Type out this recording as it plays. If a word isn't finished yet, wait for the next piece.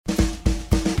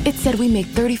It said we make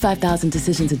 35,000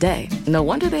 decisions a day. No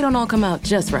wonder they don't all come out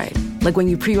just right. Like when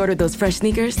you pre-ordered those fresh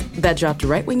sneakers that dropped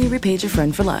right when you repaid your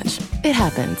friend for lunch. It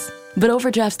happens. But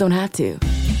overdrafts don't have to.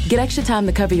 Get extra time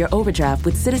to cover your overdraft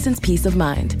with Citizens Peace of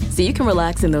Mind, so you can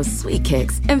relax in those sweet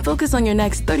kicks and focus on your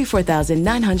next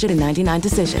 34,999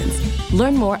 decisions.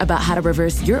 Learn more about how to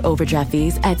reverse your overdraft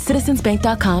fees at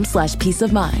citizensbank.com/peace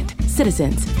of mind.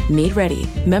 Citizens, made ready.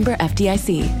 Member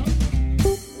FDIC.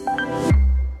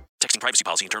 Texting privacy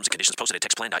policy and terms and conditions posted at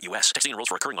textplan.us. Texting enrolls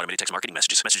for recurring automated text marketing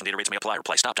messages. Message and data rates may apply.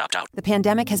 Reply stop to opt out. The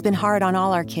pandemic has been hard on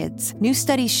all our kids. New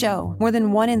studies show more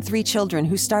than 1 in 3 children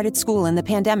who started school in the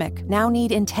pandemic now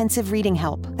need intensive reading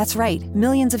help. That's right.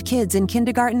 Millions of kids in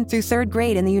kindergarten through 3rd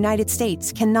grade in the United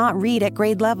States cannot read at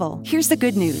grade level. Here's the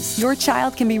good news. Your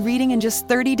child can be reading in just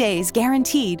 30 days,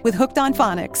 guaranteed, with Hooked on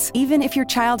Phonics. Even if your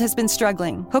child has been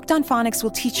struggling, Hooked on Phonics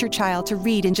will teach your child to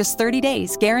read in just 30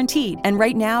 days, guaranteed. And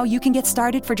right now, you can get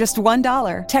started for just $1.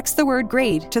 Text the word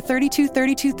GRADE to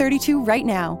 323232 right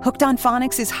now. Hooked on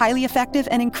Phonics is highly effective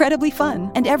and incredibly fun,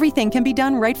 and everything can be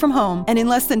done right from home and in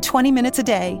less than 20 minutes a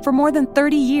day. For more than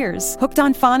 30 years, Hooked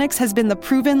on Phonics has been the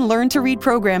proven learn-to-read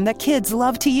program that kids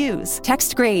love to use.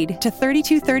 Text GRADE to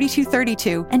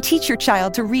 323232 and teach your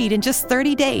child to read in just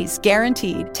 30 days,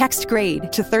 guaranteed. Text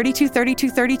GRADE to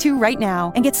 323232 right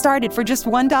now and get started for just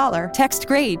 $1. Text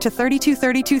GRADE to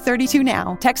 323232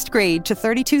 now. Text GRADE to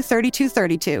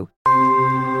 323232.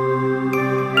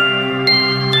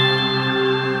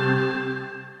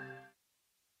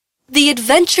 The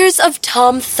Adventures of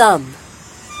Tom Thumb.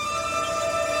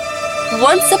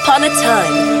 Once upon a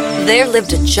time, there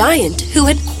lived a giant who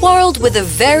had quarreled with a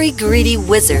very greedy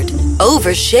wizard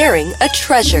over sharing a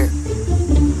treasure.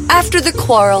 After the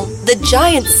quarrel, the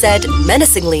giant said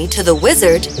menacingly to the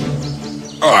wizard,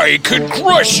 I could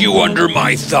crush you under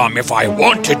my thumb if I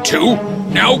wanted to.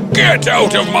 Now get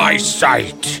out of my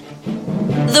sight.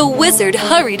 The wizard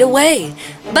hurried away,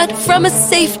 but from a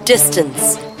safe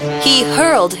distance. He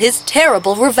hurled his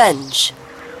terrible revenge.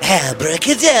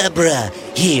 Abracadabra,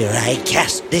 here I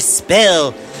cast this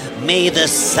spell. May the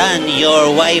son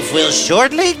your wife will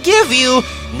shortly give you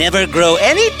never grow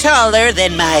any taller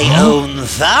than my own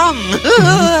thumb.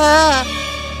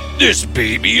 This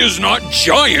baby is not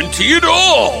gianty at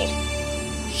all.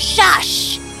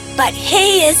 Shush! But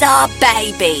he is our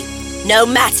baby, no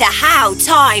matter how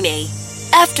tiny.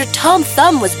 After Tom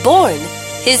Thumb was born,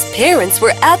 his parents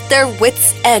were at their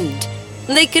wits' end.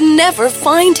 They could never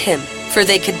find him, for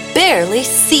they could barely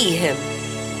see him.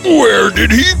 Where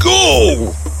did he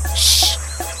go? Shh!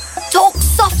 Talk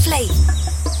softly!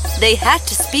 They had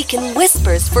to speak in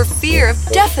whispers for fear of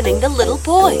deafening the little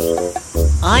boy.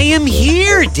 I am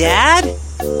here, Dad.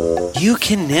 You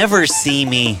can never see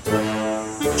me.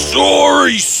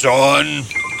 Sorry, son.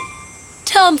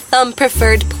 Tom Thumb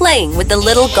preferred playing with the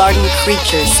little garden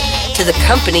creatures to the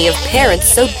company of parents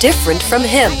so different from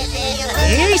him.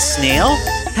 Hey, Snail.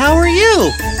 How are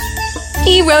you?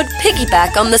 He rode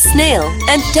piggyback on the snail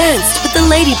and danced with the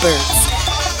ladybirds.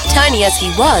 Tiny as he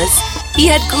was, he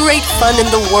had great fun in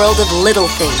the world of little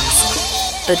things.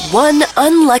 But one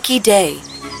unlucky day,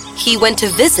 he went to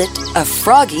visit a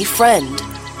froggy friend.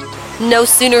 No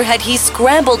sooner had he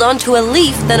scrambled onto a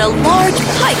leaf than a large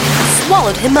pike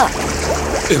swallowed him up.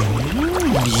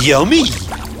 Yummy!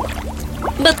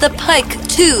 But the pike,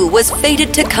 too, was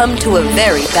fated to come to a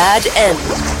very bad end.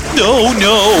 No!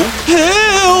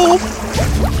 Help!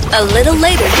 A little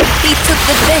later, he took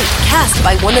the bait cast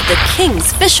by one of the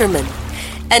king's fishermen,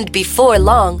 and before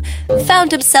long,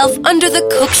 found himself under the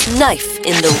cook's knife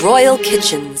in the royal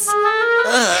kitchens.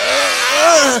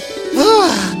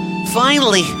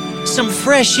 Finally, some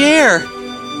fresh air.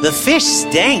 The fish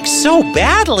stank so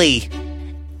badly.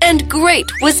 And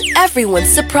great was everyone's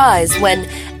surprise when,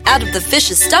 out of the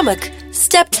fish's stomach,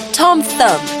 stepped Tom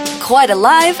Thumb, quite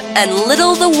alive and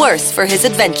little the worse for his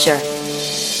adventure.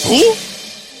 Who?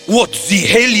 What the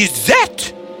hell is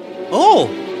that? Oh,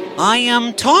 I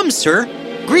am Tom, sir.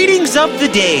 Greetings of the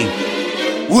day.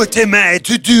 What am I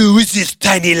to do with this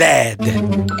tiny lad?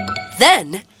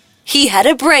 Then, he had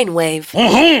a brainwave.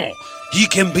 He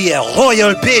can be a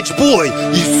royal page boy.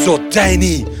 He's so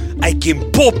tiny. I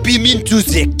can pop him into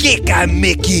the cake I'm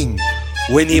making.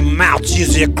 When he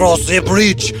marches across the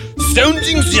bridge,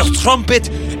 sounding the trumpet,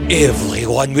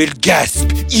 everyone will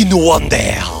gasp in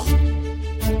wonder.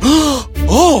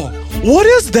 Oh, what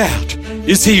is that?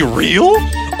 Is he real?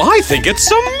 I think it's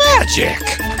some magic.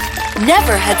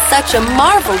 Never had such a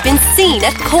marvel been seen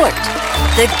at court.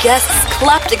 The guests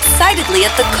clapped excitedly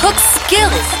at the cook's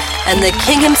skills, and the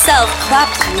king himself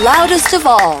clapped loudest of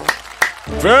all.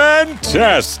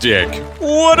 Fantastic!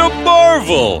 What a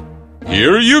marvel!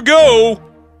 Here you go!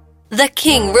 The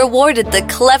king rewarded the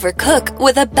clever cook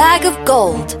with a bag of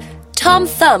gold. Tom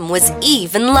Thumb was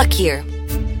even luckier.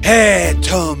 Hey,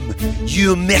 Tom,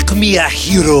 you make me a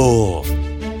hero.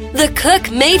 The cook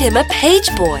made him a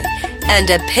page boy, and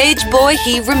a page boy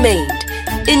he remained,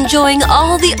 enjoying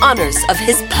all the honors of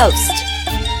his post.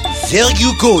 There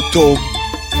you go, Tom.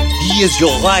 He is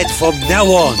your ride from now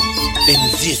on. And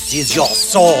this is your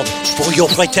sword for your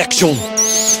protection.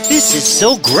 This is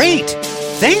so great.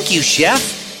 Thank you,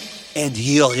 Chef. And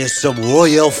here is some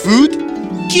royal food.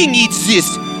 King eats this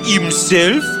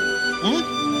himself.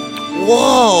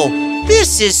 Whoa,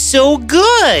 this is so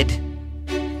good.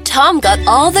 Tom got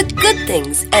all the good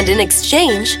things, and in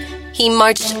exchange, he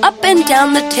marched up and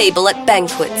down the table at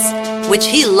banquets, which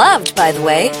he loved, by the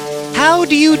way. How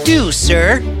do you do,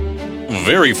 sir?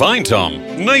 Very fine, Tom.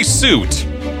 Nice suit.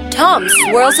 Tom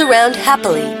swirls around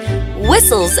happily,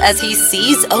 whistles as he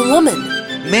sees a woman.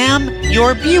 Ma'am,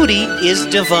 your beauty is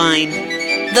divine.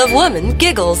 The woman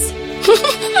giggles.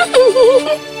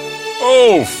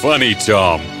 Oh, funny,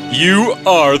 Tom. You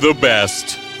are the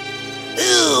best.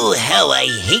 Ooh, how I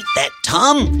hate that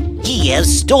Tom. He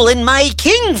has stolen my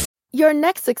king. Your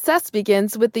next success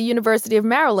begins with the University of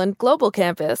Maryland Global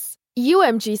Campus.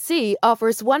 UMGC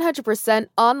offers 100%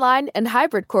 online and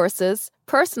hybrid courses,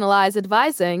 personalized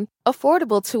advising,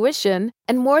 affordable tuition,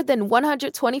 and more than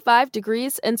 125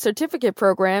 degrees and certificate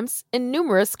programs in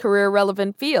numerous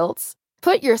career-relevant fields.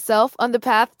 Put yourself on the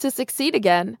path to succeed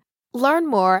again. Learn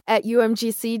more at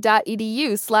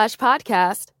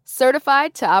umgc.edu/podcast,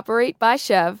 certified to operate by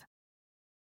Chev.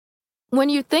 When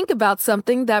you think about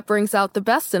something that brings out the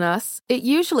best in us, it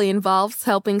usually involves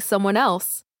helping someone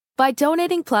else. By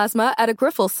donating plasma at a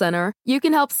Grifols Center, you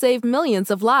can help save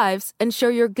millions of lives and show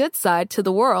your good side to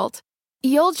the world.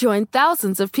 You'll join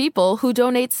thousands of people who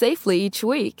donate safely each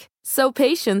week, so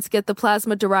patients get the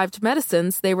plasma-derived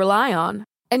medicines they rely on.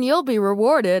 And you'll be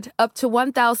rewarded up to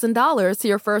 $1,000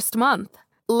 your first month.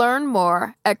 Learn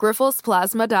more at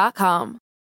grifolsplasma.com.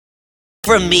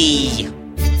 For me.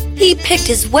 He picked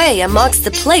his way amongst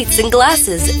the plates and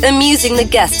glasses, amusing the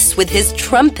guests with his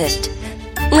trumpet.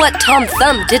 What Tom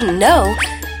Thumb didn't know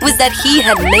was that he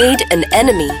had made an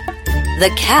enemy. The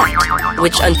cat,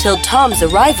 which until Tom's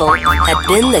arrival had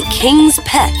been the king's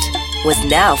pet, was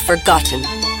now forgotten.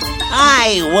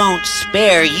 I won't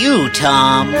spare you,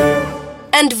 Tom.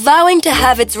 And vowing to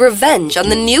have its revenge on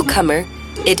the newcomer,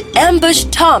 it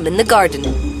ambushed Tom in the garden.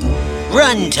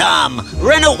 Run, Tom!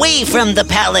 Run away from the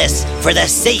palace for the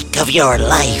sake of your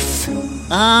life.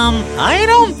 I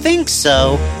don't think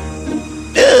so.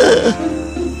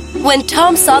 When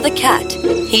Tom saw the cat,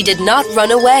 he did not run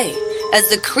away, as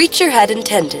the creature had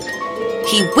intended.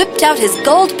 He whipped out his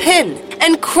gold pin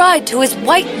and cried to his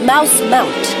white mouse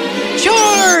mount.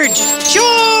 George!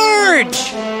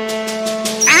 George!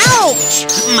 Ouch!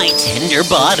 My tender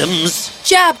bottoms.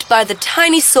 Jabbed by the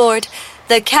tiny sword,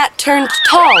 the cat turned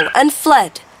tall and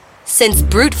fled. Since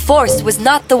brute force was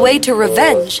not the way to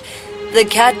revenge, the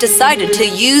cat decided to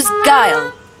use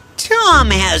guile. Tom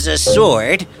has a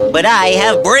sword, but I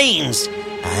have brains.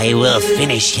 I will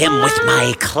finish him with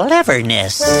my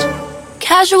cleverness.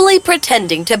 Casually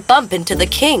pretending to bump into the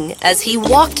king as he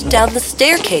walked down the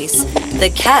staircase, the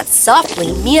cat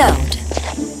softly meowed.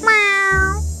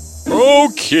 Oh,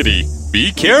 kitty,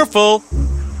 be careful.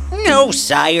 No,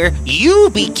 sire, you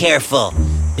be careful.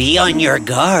 Be on your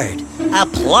guard. A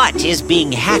plot is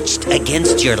being hatched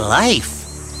against your life.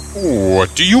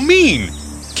 What do you mean?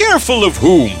 Careful of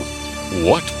whom?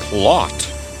 What plot?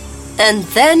 And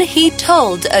then he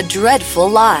told a dreadful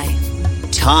lie.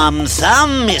 Tom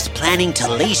Thumb is planning to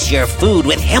lace your food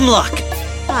with hemlock.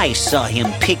 I saw him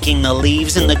picking the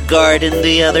leaves in the garden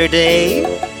the other day.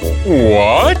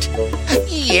 What?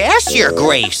 Yes, Your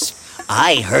Grace.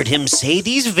 I heard him say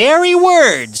these very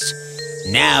words.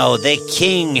 Now, the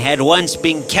king had once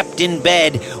been kept in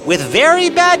bed with very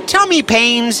bad tummy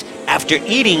pains after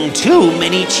eating too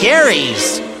many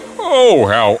cherries. Oh,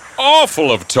 how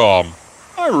awful of Tom.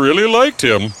 I really liked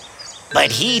him.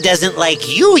 But he doesn't like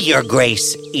you, Your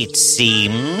Grace, it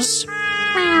seems.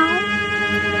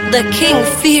 The king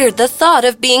feared the thought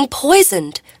of being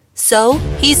poisoned, so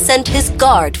he sent his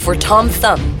guard for Tom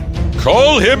Thumb.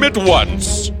 Call him at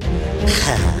once.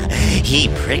 He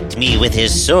pricked me with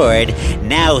his sword.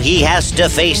 Now he has to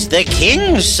face the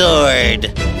king's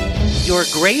sword. Your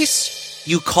Grace,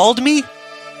 you called me?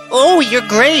 Oh, Your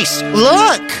Grace,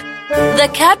 look! The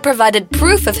cat provided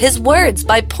proof of his words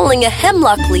by pulling a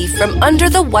hemlock leaf from under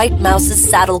the white mouse's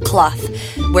saddle cloth,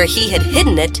 where he had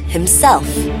hidden it himself.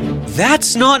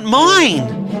 That's not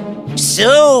mine.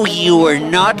 So you were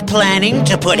not planning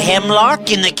to put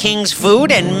hemlock in the king's food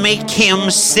and make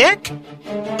him sick?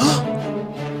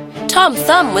 Tom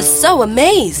Thumb was so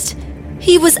amazed.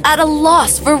 He was at a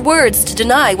loss for words to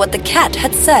deny what the cat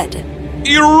had said.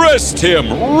 Arrest him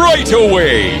right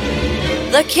away!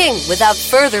 The king, without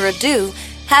further ado,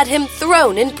 had him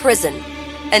thrown in prison.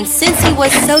 And since he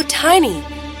was so tiny,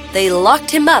 they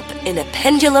locked him up in a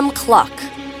pendulum clock.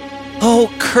 Oh,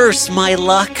 curse my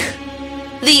luck.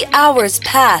 The hours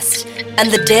passed, and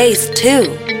the days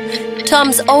too.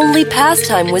 Tom's only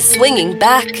pastime was swinging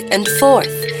back and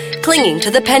forth, clinging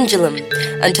to the pendulum,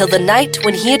 until the night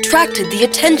when he attracted the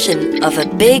attention of a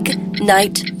big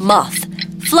night moth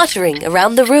fluttering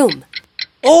around the room.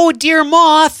 Oh, dear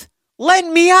moth, let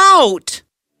me out!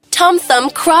 Tom Thumb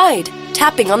cried,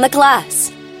 tapping on the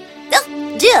glass.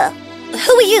 Oh, dear.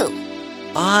 Who are you?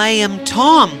 I am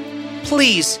Tom.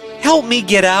 Please, help me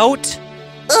get out.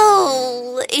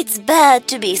 Oh, it's bad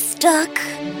to be stuck.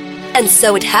 And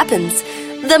so it happens.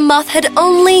 The moth had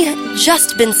only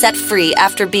just been set free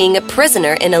after being a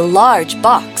prisoner in a large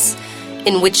box,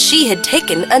 in which she had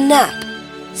taken a nap.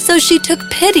 So she took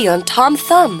pity on Tom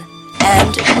Thumb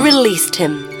and released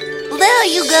him. There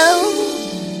you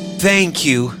go. Thank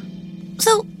you.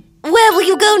 So, where will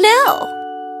you go now?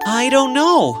 I don't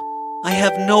know. I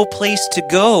have no place to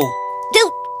go.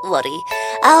 Don't worry.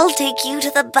 I'll take you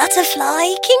to the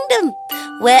Butterfly Kingdom,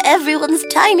 where everyone's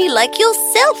tiny like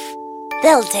yourself.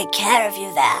 They'll take care of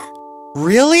you there.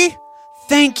 Really?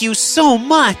 Thank you so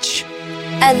much.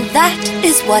 And that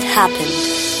is what happened.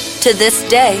 To this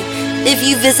day, if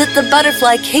you visit the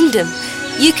Butterfly Kingdom,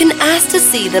 you can ask to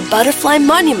see the butterfly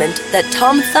monument that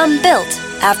Tom Thumb built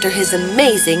after his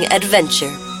amazing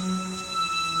adventure.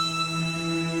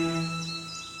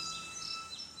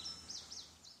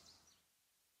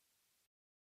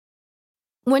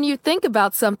 When you think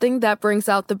about something that brings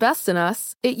out the best in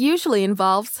us, it usually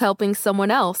involves helping someone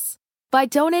else. By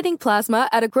donating plasma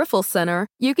at a Grifols Center,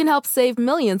 you can help save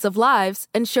millions of lives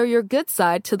and show your good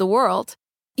side to the world.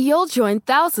 You'll join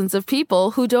thousands of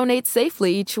people who donate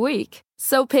safely each week,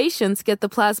 so patients get the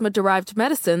plasma-derived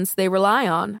medicines they rely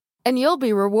on. And you'll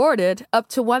be rewarded up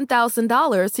to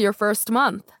 $1,000 your first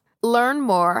month. Learn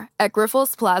more at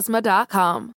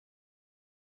grifolsplasma.com.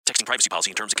 Texting privacy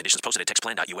policy and terms and conditions posted at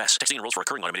textplan.us. Texting enrolls for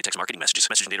recurring automated text marketing messages.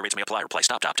 Message and data rates may apply. Reply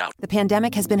stop to opt out. The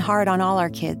pandemic has been hard on all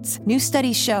our kids. New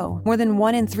studies show more than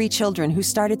 1 in 3 children who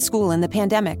started school in the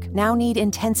pandemic now need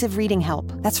intensive reading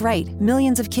help. That's right.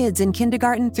 Millions of kids in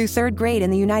kindergarten through 3rd grade in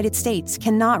the United States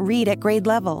cannot read at grade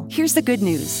level. Here's the good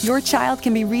news. Your child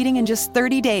can be reading in just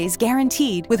 30 days,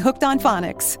 guaranteed, with Hooked on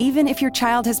Phonics. Even if your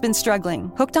child has been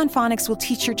struggling, Hooked on Phonics will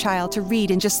teach your child to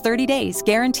read in just 30 days,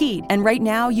 guaranteed. And right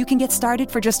now, you can get started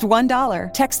for just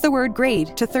 $1. Text the word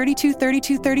GRADE to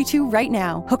 323232 right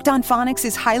now. Hooked on Phonics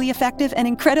is highly effective and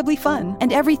incredibly fun,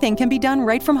 and everything can be done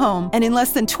right from home and in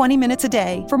less than 20 minutes a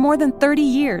day. For more than 30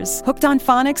 years, Hooked on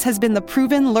Phonics has been the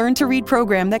proven learn-to-read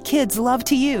program that kids love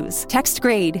to use. Text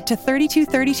GRADE to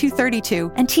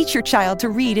 323232 and teach your child to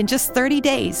read in just 30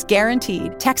 days,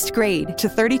 guaranteed. Text GRADE to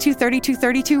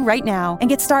 323232 right now and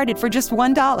get started for just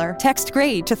 $1. Text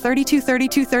GRADE to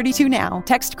 323232 now.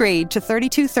 Text GRADE to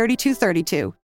 323232.